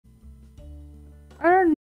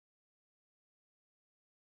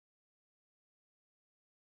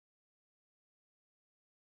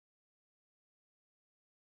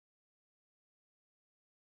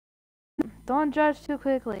Don't judge too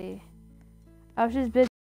quickly. I was just busy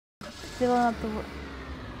filling up the...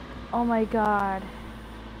 Oh my god.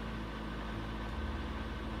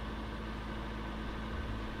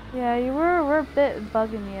 Yeah, you were a bit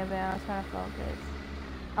bugging me a bit. I was trying to focus.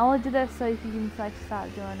 I only did that so you can like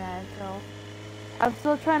stop doing that. So I'm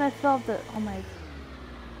still trying to fill up the... Oh my...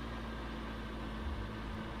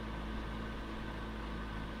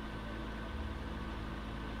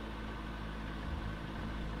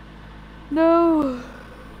 No!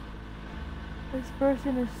 This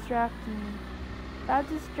person is distracting me. Stop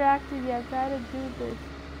distracting me. I'm trying to do this.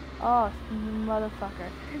 Oh, motherfucker.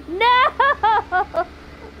 No!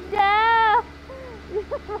 No! You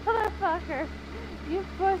motherfucker. You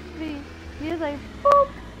pushed me. He was like, boop!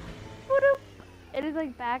 Boop! It is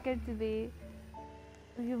like back into me.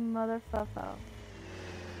 You motherfucker.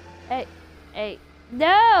 Hey, hey.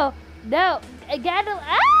 No! No! Get out of,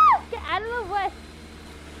 ah! Get out of the way!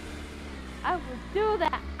 I will do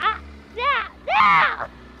that. Ah! Yeah!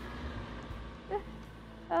 No!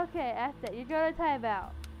 Okay, that's it. You're going to timeout.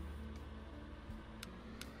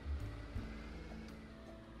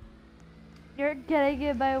 You're getting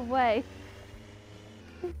in my way.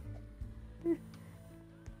 You're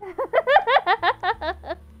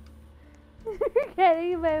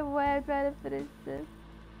getting in my way. I'm trying to finish this.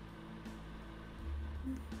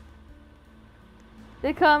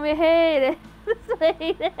 They call me Hayden.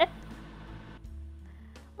 Hayden.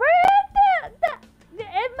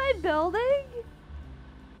 In my building?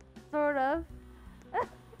 Sort of.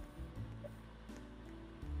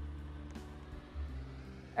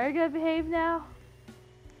 Are you gonna behave now?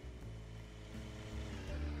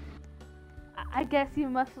 I guess you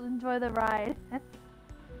must enjoy the ride.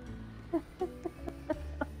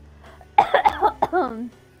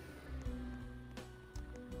 Hold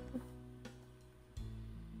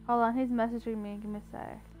on, he's messaging me. Give me a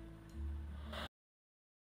sec.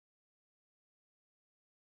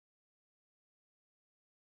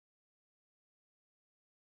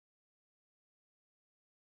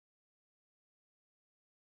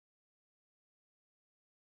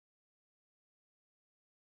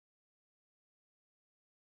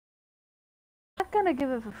 I'm not gonna give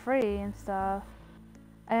it for free and stuff.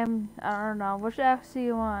 I don't know. Which axe do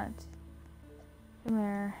you want? Come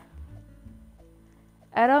here.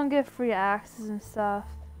 I don't get free axes and stuff.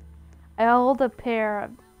 I hold a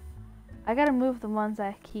pair. I gotta move the ones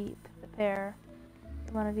I keep. The pair.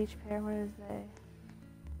 One of each pair. Where is they?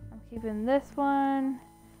 I'm keeping this one.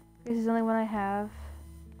 This is the only one I have.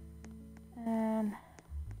 And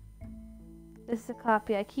this is a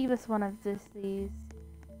copy. I keep this one of these.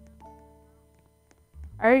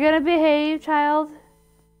 Are you gonna behave, child?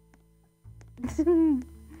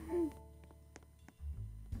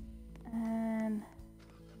 And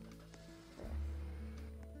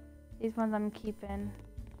these ones I'm keeping.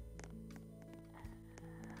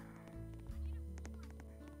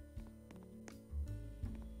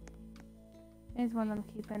 These ones I'm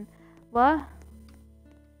keeping. What?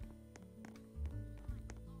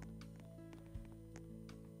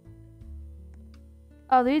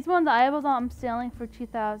 Oh, these ones I'm selling for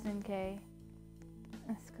 2,000k.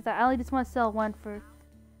 Because I only just want to sell one for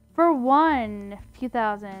one few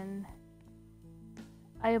thousand.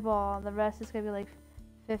 Eyeball. The rest is gonna be like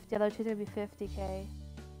 50. The other two's gonna be 50k.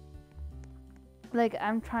 Like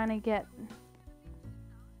I'm trying to get.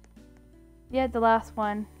 Yeah, the last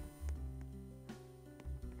one.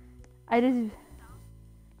 I just.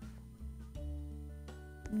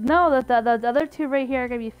 No, the other two right here are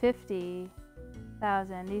gonna be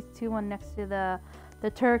 50,000. These two, one next to the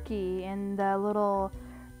turkey and the little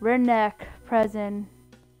redneck present.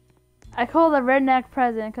 I call it a redneck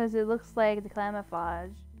present because it looks like the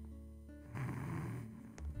camouflage.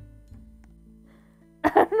 I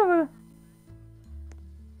don't know.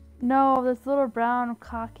 No, this little brown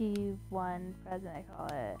cocky one present, I call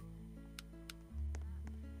it.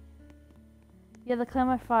 Yeah, the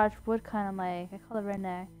camouflage would kind of like, I call it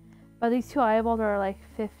redneck. But these two eyeballs are like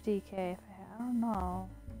 50k. I don't know.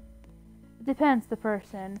 It depends the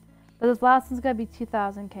person. But this last one's gonna be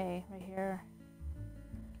 2,000k right here.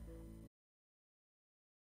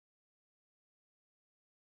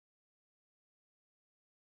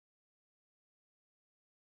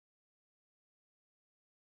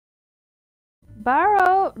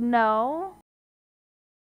 Borrow? No.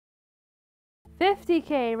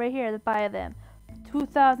 50k right here to buy them.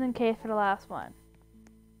 2,000k for the last one.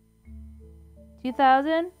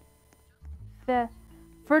 2,000?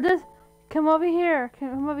 For this, come over here.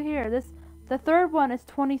 Come over here. The third one is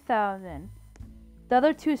 20,000. The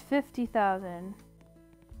other two is 50,000.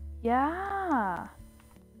 Yeah.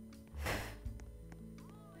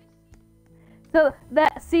 So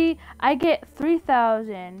that, see, I get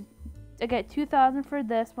 3,000. I get 2,000 for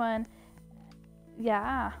this one.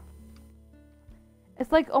 Yeah.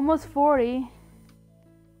 It's like almost 40.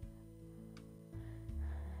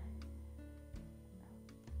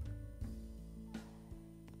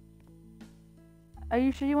 Are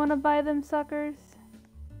you sure you want to buy them suckers?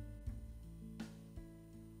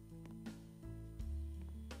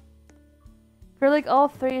 For like all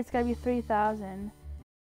three, it's gotta be 3,000.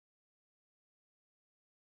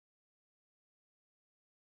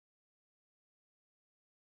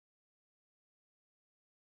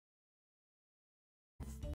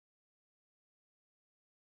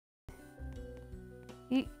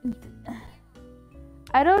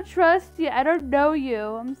 I don't trust you. I don't know you.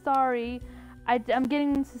 I'm sorry. I'm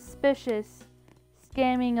getting suspicious.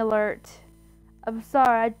 Scamming alert. I'm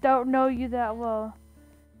sorry. I don't know you that well.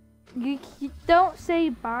 You don't say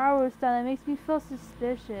borrow stuff. That makes me feel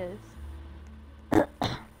suspicious.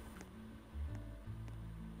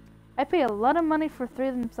 I pay a lot of money for 3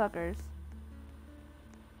 of them suckers.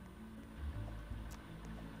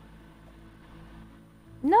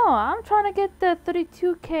 No, I'm trying to get the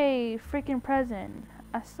 32K freaking present.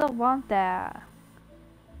 I still want that.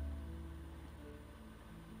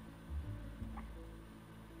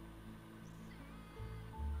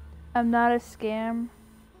 I'm not a scam.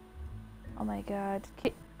 Oh my god.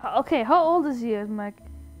 Okay, how old is he, Mike?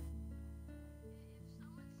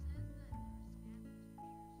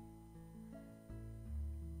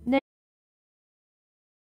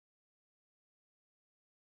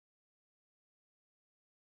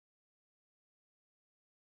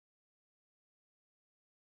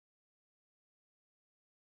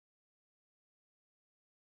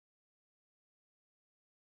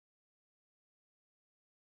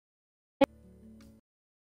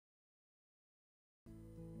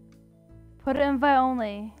 Put it invite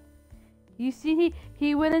only. You see,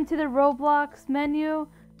 he went into the Roblox menu.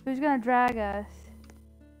 Who's gonna drag us?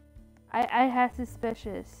 I had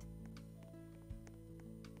suspicious.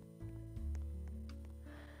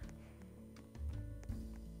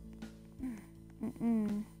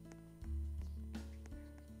 You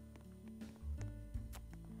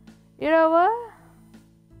know what?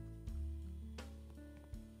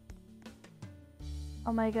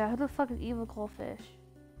 Oh my god, who the fuck is Evil Goldfish?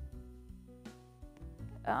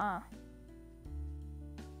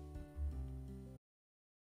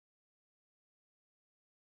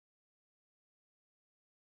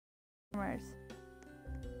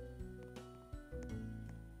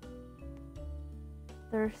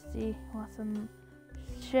 Thirsty, want some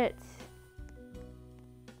shit.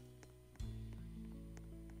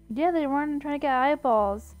 Yeah, they weren't trying to get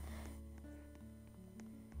eyeballs.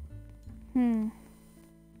 You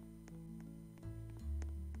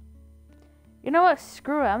know what?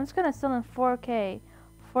 Screw it. I'm just gonna sell in 4K,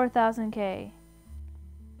 4,000K.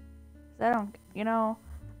 I don't, you know,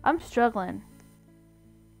 I'm struggling.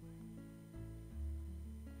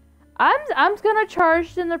 I'm gonna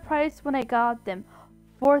charge them the price when I got them,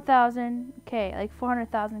 4,000K, like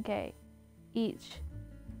 400,000K each.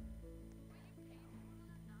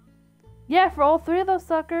 Yeah, for all 3 of those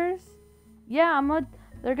suckers. Yeah,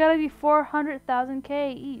 they're gonna be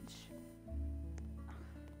 400,000K each.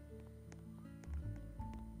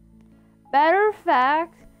 Matter of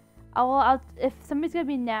fact, if somebody's gonna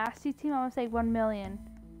be nasty team, I'm gonna say 1 million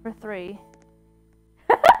for 3.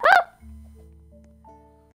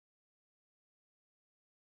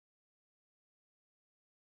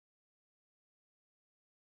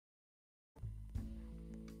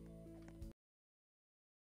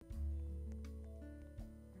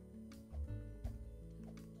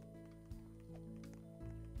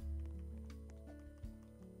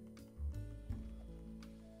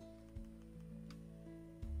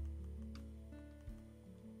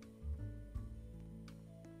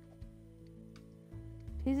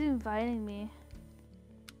 He's inviting me.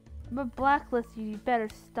 I'm gonna blacklist you. You better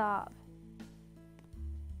stop.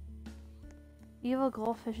 Evil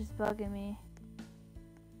Goldfish is bugging me.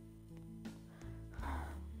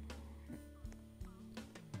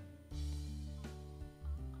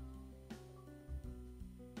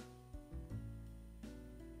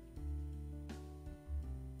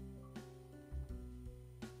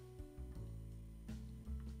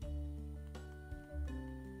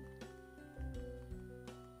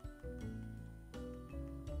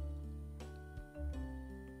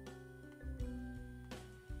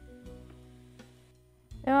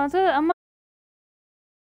 I'm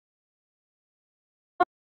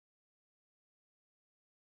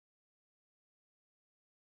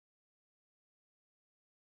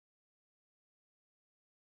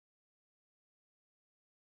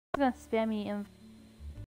gonna spam me in.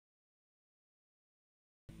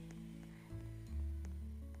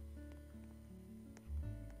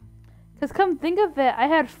 Cause come think of it, I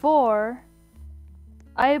had 4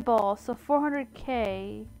 eyeballs, so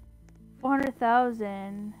 400k,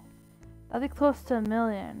 400,000. That'd be close to 1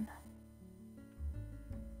 million.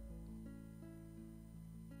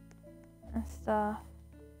 And stuff.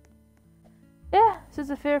 Yeah, this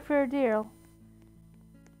is a fair deal.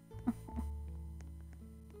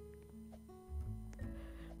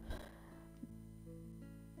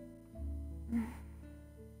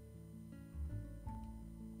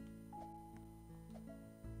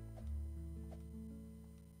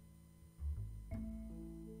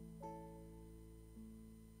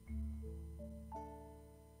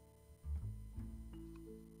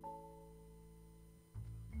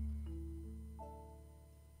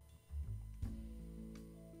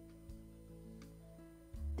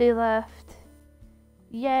 They left.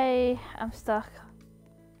 Yay, I'm stuck.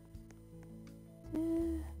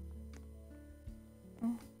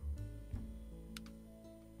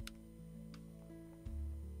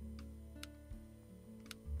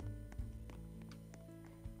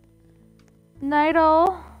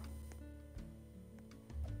 Nidal.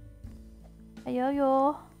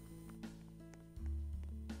 Ayo.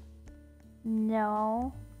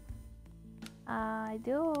 No. I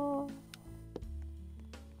do.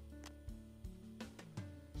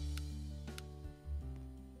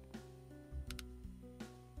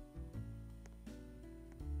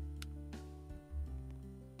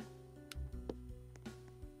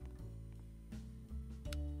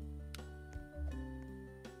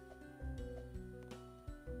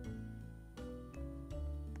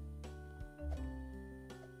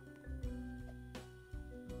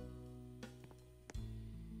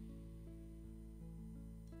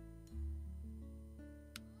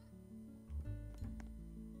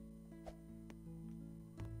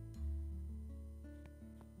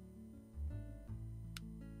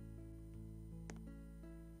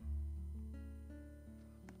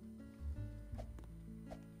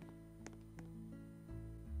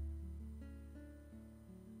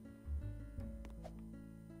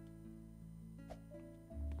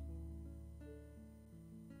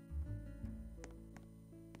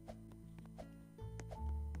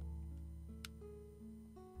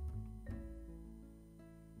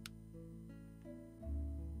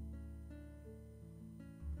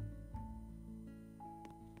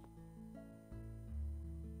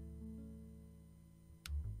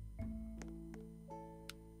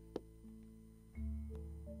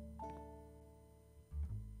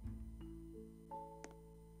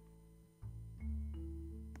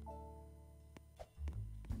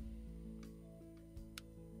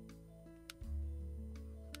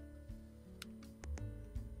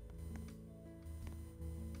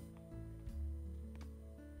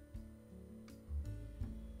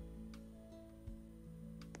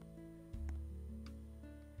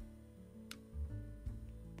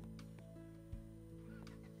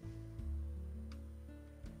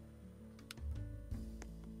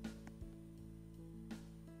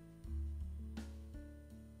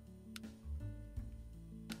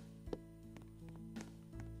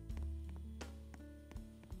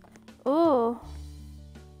 Ooh.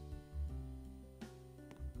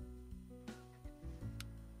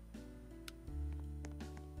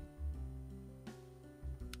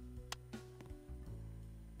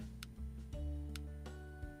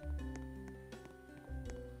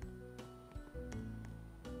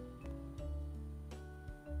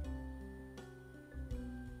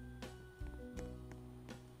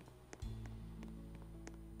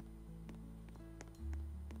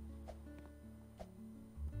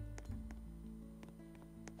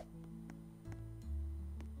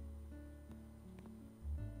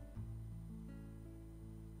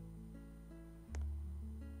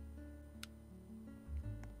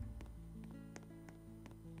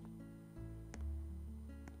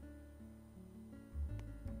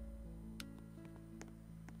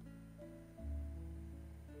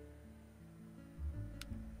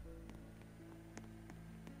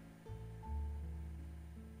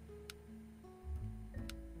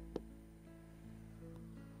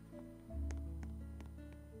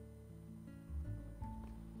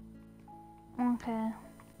 Okay.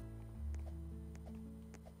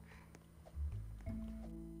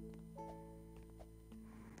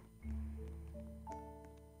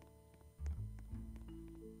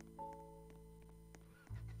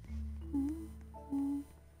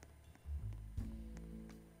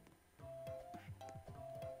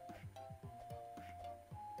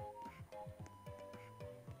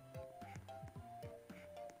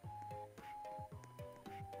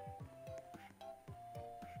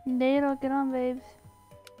 Nato, get on, babes.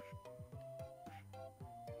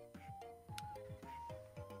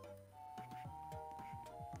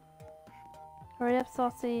 Hurry up,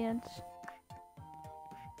 sausage.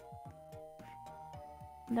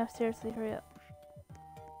 No, seriously, hurry up.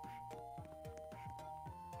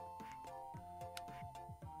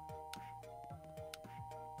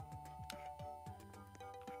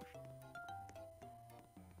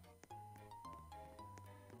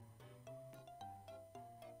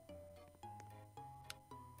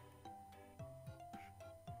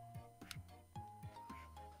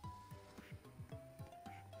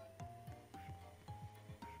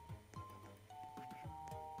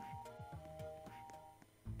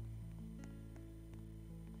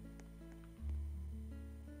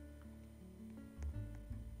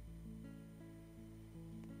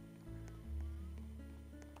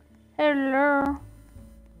 Hello.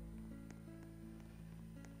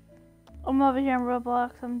 I'm over here in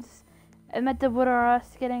Roblox. I'm at the Wood R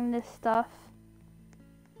Us getting this stuff.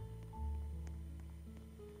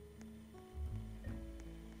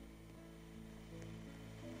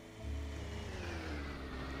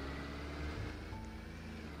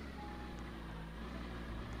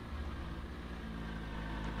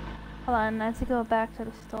 Hold on, I have to go back to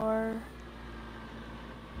the store.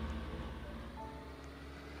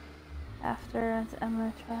 After, I'm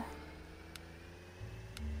gonna try.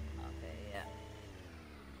 Okay,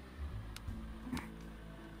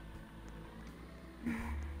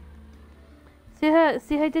 yeah.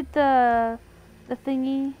 See how I did the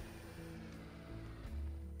thingy?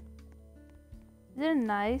 Isn't it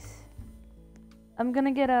nice? I'm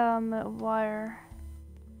gonna get a wire.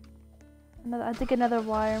 I think another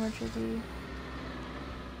wire matrixy.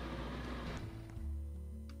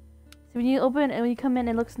 So when you open and when you come in,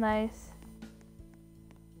 it looks nice.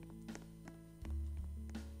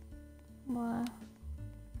 What?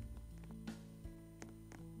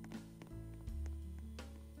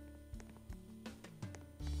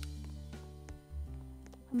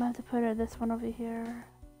 I'm gonna have to put this one over here.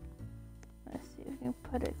 Let's see if we can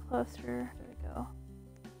put it closer. There we go.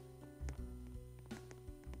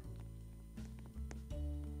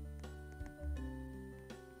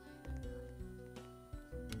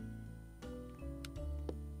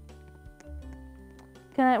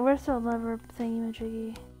 Where's the lever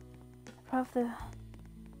thingy-majiggy? I have to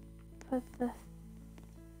put the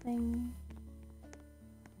thing.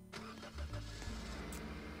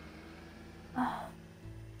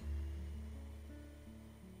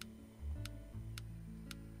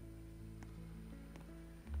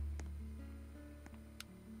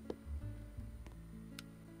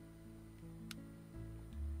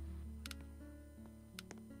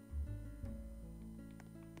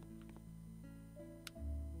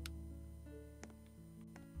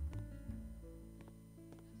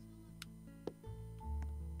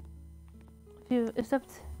 It's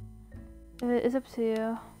up to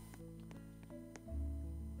you.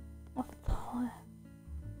 What the hell?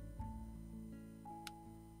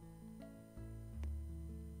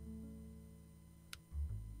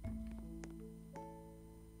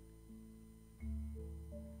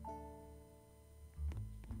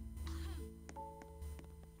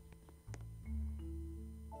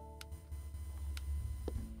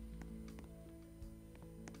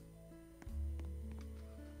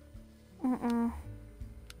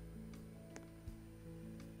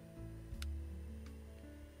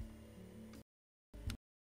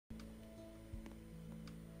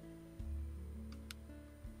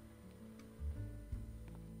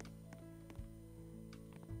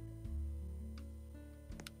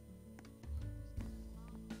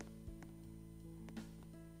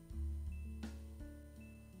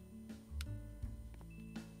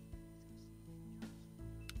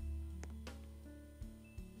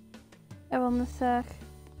 I will in a sec.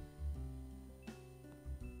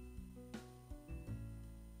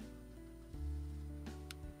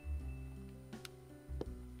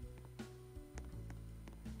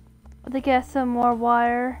 I think I get some more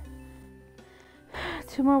wire.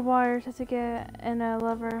 2 more wires to get and a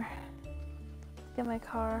lever to get my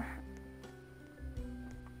car.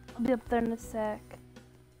 I'll be up there in a sec.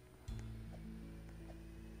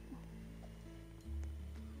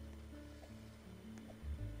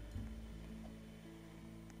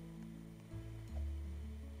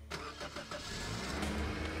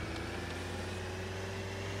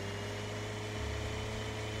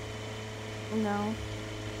 No.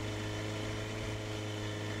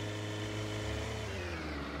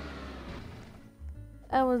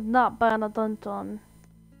 I was not buying a dungeon.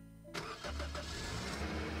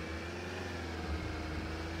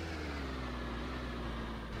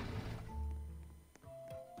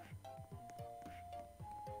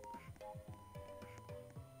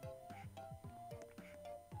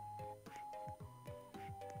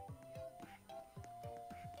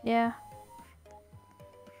 Yeah.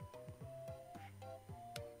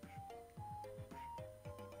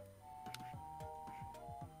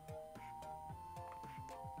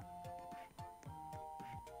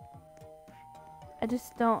 I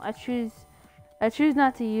just don't. I choose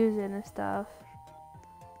not to use it and stuff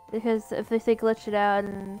because if they glitch it out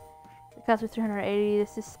and it costs me 380,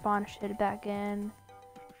 this just spawn shit back in.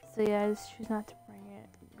 So yeah, I just choose not to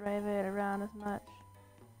drive it around as much.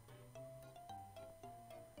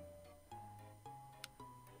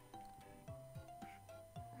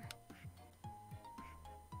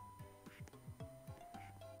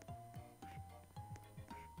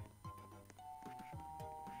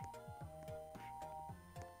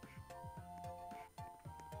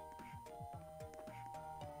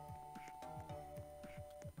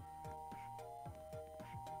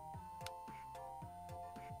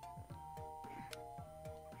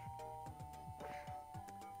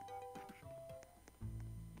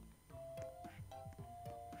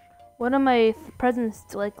 One of my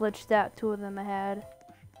presents like glitched out. Two of them I had.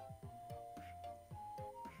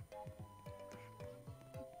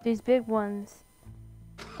 These big ones.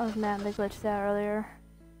 Oh man, they glitched out earlier.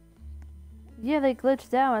 Yeah, they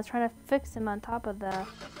glitched out. I was trying to fix them on top of the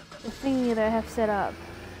thingy that I have set up.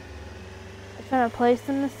 I was trying to place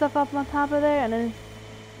them and stuff up on top of there, and then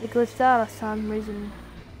it glitched out for some reason.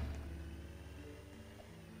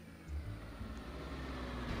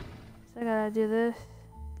 So I gotta do this.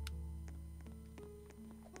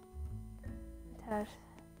 Attach.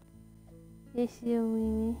 Yes, you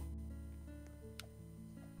weenie.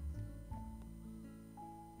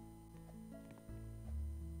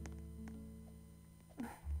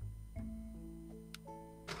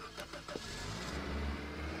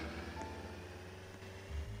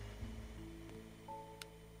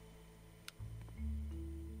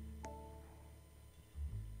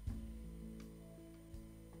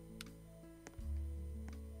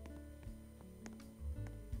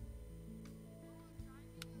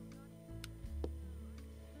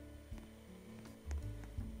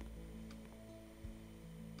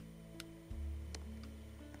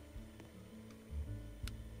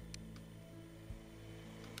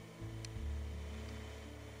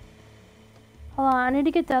 Hold on, I need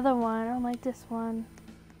to get the other one. I don't like this one.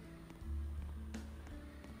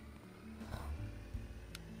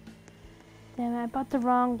 Damn it, I bought the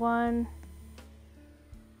wrong one.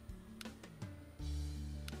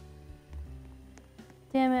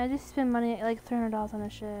 Damn it, I just spent money, like $300 on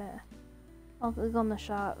this shit. I'll go in the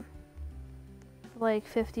shop. For like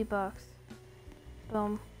 50 bucks.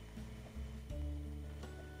 Boom.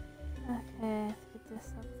 Okay, let's get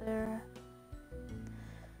this up there.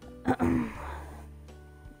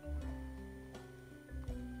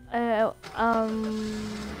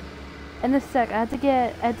 In a sec, I had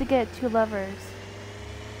to get 2 levers.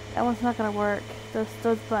 That one's not gonna work. Those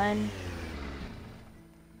buttons.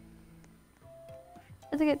 I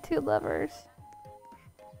had to get 2 levers.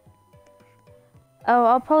 Oh,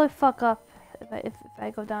 I'll probably fuck up if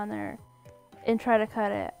I go down there and try to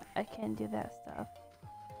cut it. I can't do that stuff.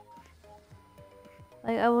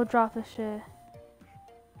 Like I will drop the shit.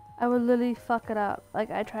 I would literally fuck it up.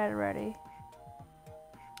 Like I tried already.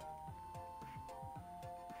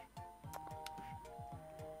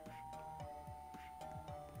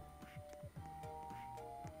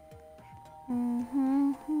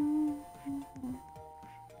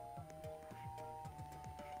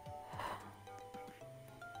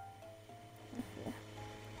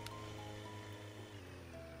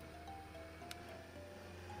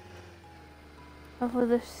 Hopefully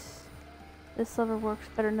this lever works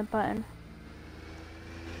better than the button.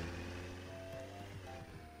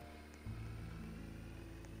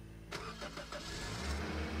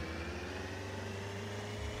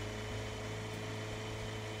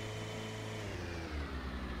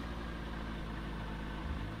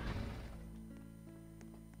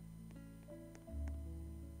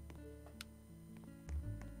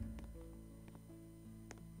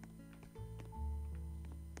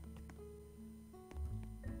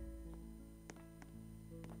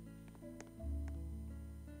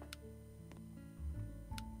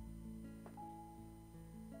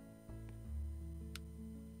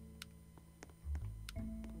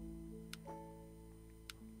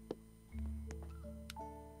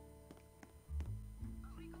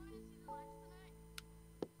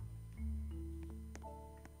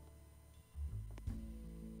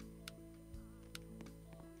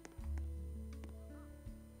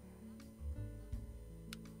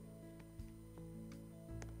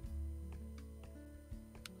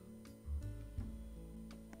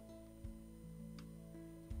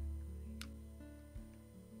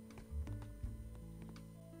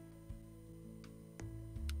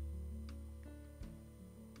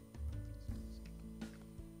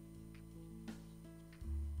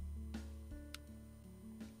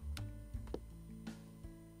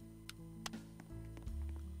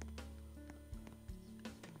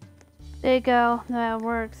 There you go. No, it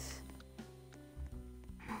works.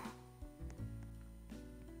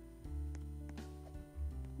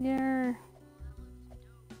 Yeah.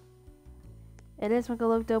 It is gonna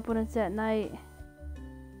look dope when it's at night.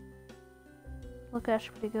 Look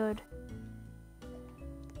actually pretty good.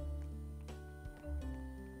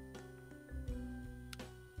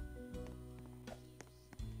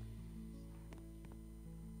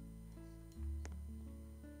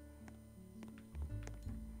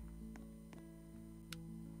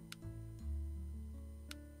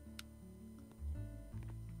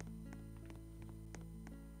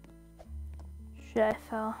 Shit, I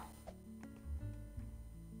fell.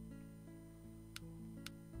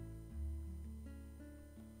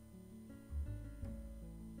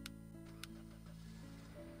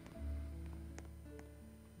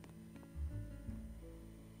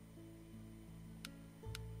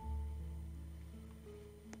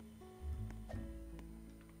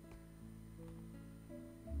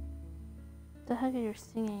 What the heck are you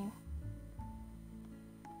singing?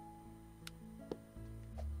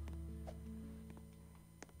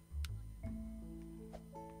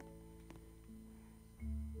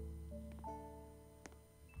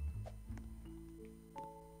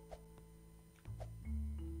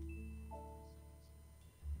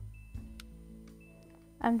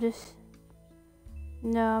 I'm just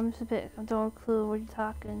a bit, I don't have a clue what you're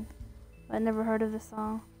talking. I never heard of this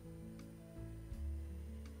song.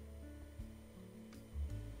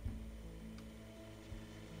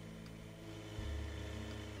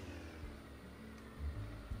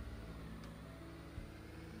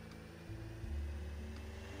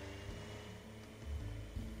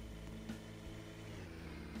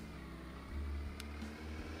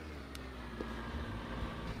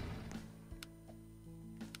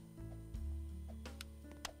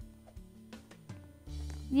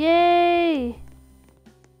 Yay!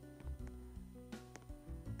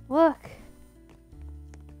 Look.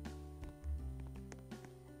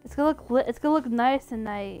 It's gonna look lit. It's gonna look nice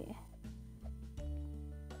tonight.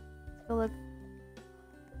 It's gonna look.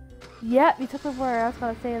 Yep, you took the word. I was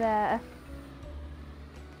gonna say that.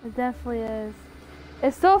 It definitely is.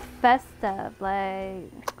 It's so festive. Like,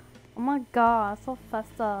 oh my god, it's so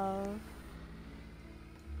festive.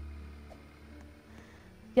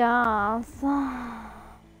 Yes.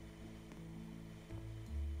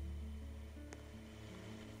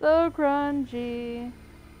 So grungy.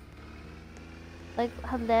 Like,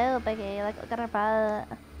 hello, Becky. Like, look at her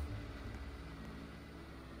butt.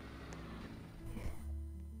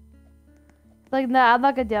 Like, no, I'm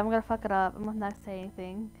not gonna do it. I'm gonna fuck it up. I'm not saying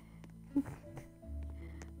anything.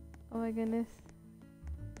 Oh my goodness.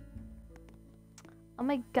 Oh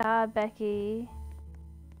my god, Becky.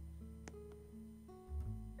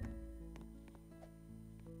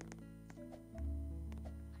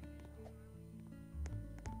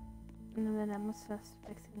 In a minute, I'm just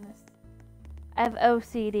fixing this. I have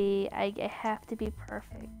OCD. I have to be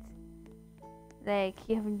perfect. Like,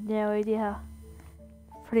 you have no idea.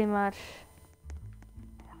 Pretty much.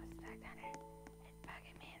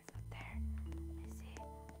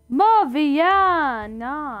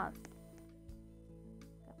 Movianas!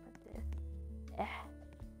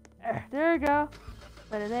 There we go.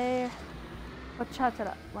 Put it there.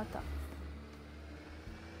 Bachata. What the?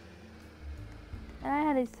 And I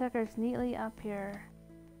had these suckers neatly up here.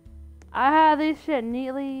 I had this shit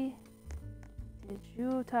neatly. Did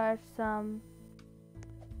you touch some?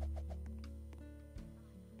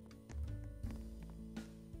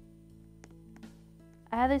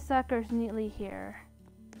 I had these suckers neatly here.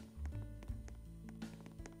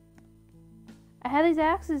 I had these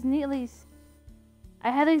axes neatly.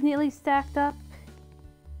 I had these neatly stacked up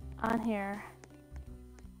on here.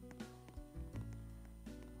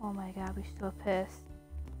 Oh my god, we're so pissed.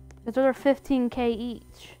 Because those are 15k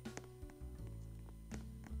each.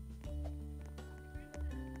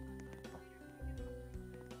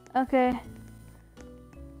 Okay.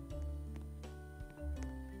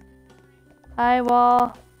 Hi,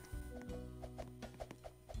 wall.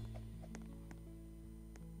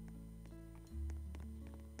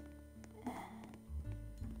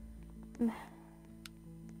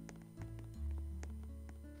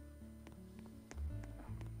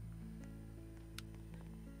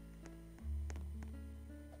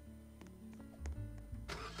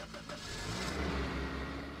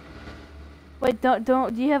 Wait, don't,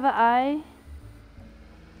 do you have an eye?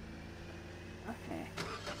 Okay.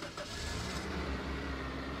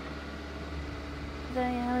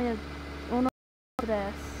 Then uno,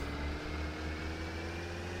 tres.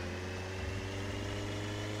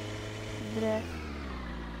 Tres.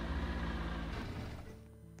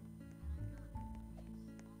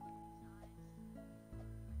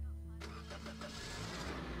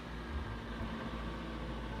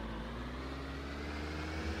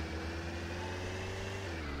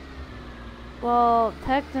 Well,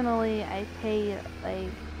 technically, I paid like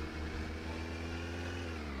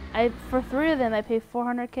for 3 of them. I paid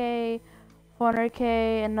 400K,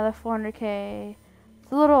 400K, another 400K.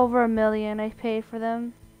 It's a little over $1 million I paid for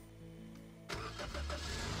them.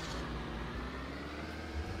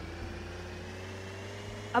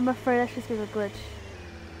 I'm afraid that's just a glitch.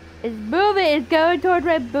 It's moving. It's going towards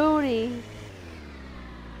my booty.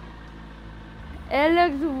 It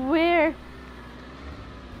looks weird.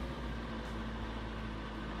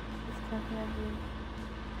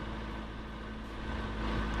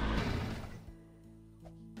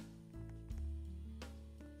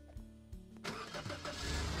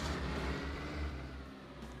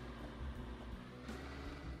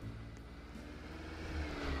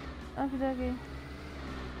 Okay.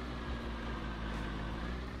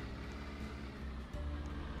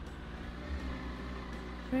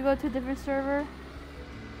 Should we go to a different server?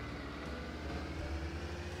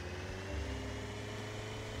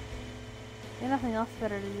 There's nothing else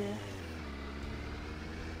better to do.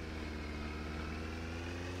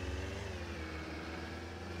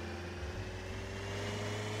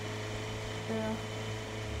 Yeah.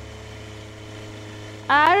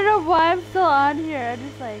 I don't know why I'm still on here. I'm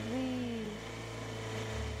just like, leave.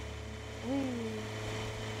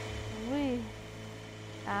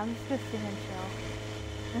 I'm just gonna sing and chill.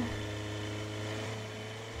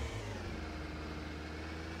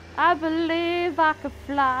 I believe I could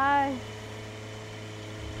fly.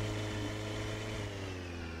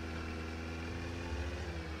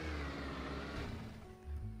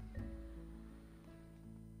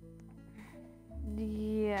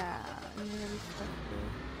 Yeah, I'm gonna be stuck here.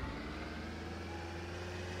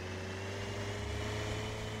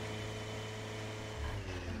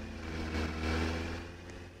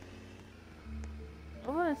 I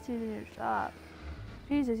wanna see your shop.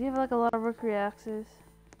 Jesus, you have like a lot of rookery axes.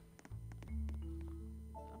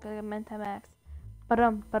 Okay, I meant max.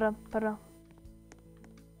 Ba-dum.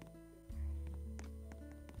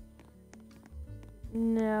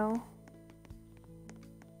 No.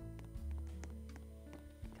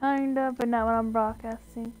 Kinda, but not when I'm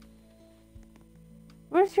broadcasting.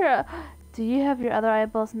 Where's your... Do you have your other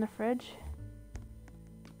eyeballs in the fridge?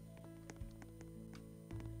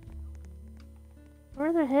 Where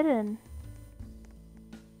are they hidden?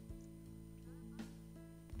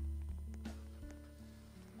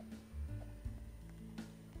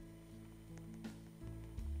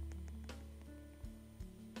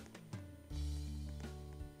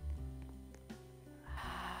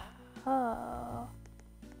 Oh.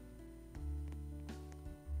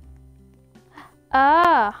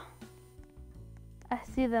 Ah! I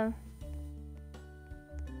see them.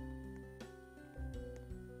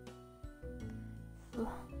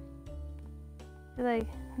 You're like,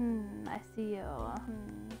 I see you.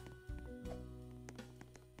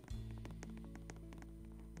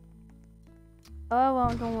 Oh, I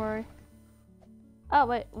won't, don't worry. Oh,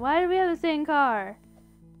 wait, why do we have the same car?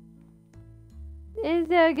 Is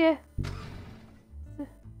there a...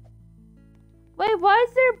 Wait, why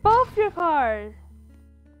is there both your cars?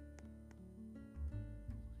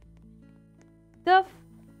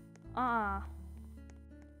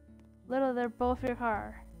 Little, they're both your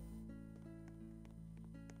car.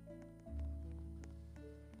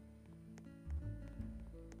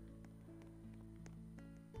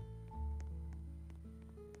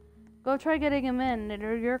 Go try getting them in.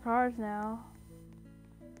 They're your cars now.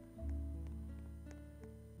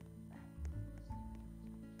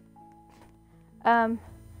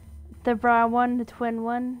 The brown one, the twin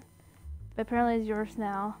one, but apparently is yours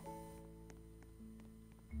now.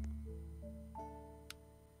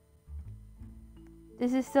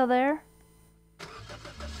 Is it still there?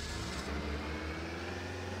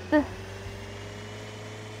 Like,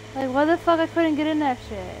 why the fuck I couldn't get in that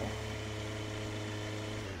shit?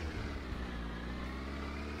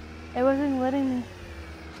 It wasn't letting me.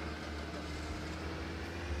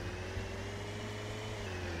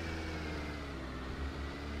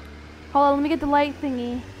 Hold on, let me get the light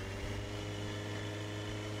thingy.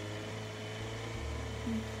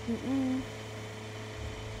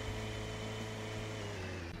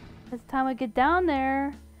 It's time we get down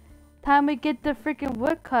there. Time we get the freaking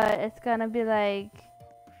woodcut, it's gonna be like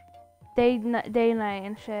day night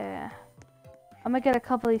and shit. I'm gonna get a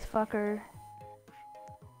couple of these fuckers.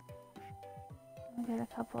 I'm gonna get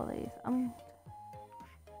a couple of these.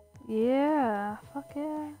 Yeah, fuck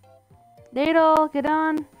yeah. Nadal, get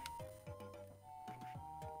on.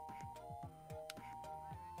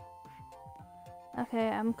 Okay,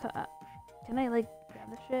 can I like grab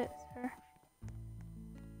the shit, sir?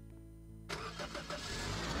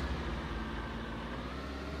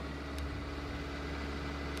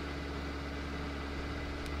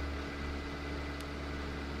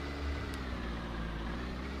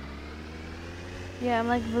 Yeah, I'm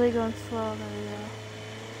like really going slow. There we go.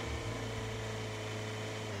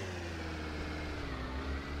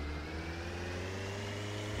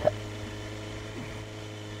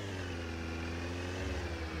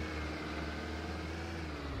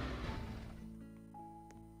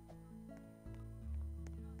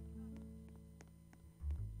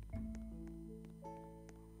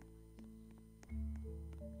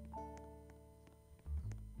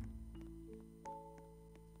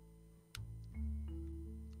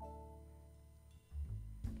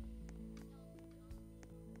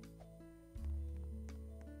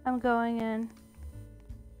 I'm going in.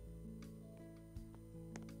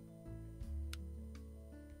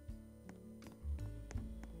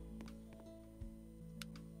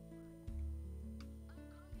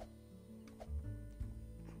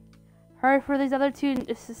 Hurry for these other two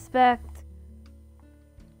to suspect.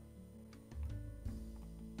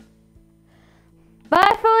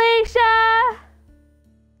 Bye, Felicia!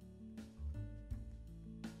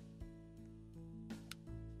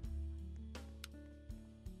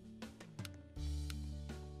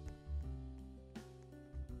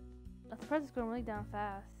 The spread is going really down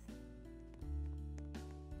fast.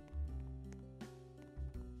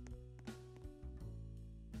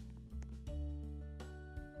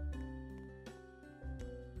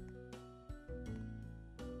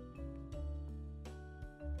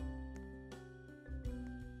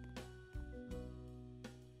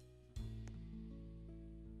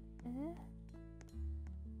 Is it?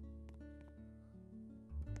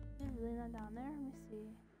 Is it really not down there? Let me see.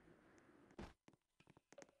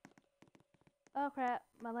 Oh crap,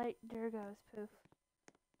 my light, there it goes, poof.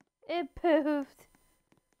 It poofed.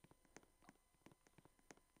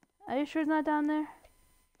 Are you sure it's not down there?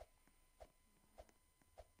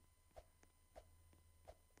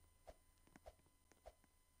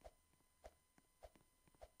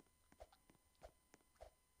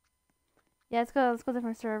 Yeah, let's go to a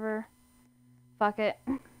different server. Fuck it.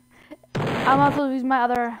 I'm also use my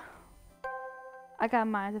other. I got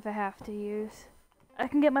mine if I have to use. I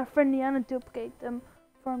can get my friend Deanna to duplicate them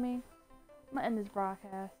for me. I'm gonna end this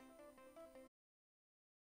broadcast.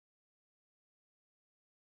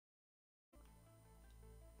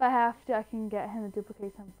 If I have to, I can get him to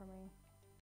duplicate them for me.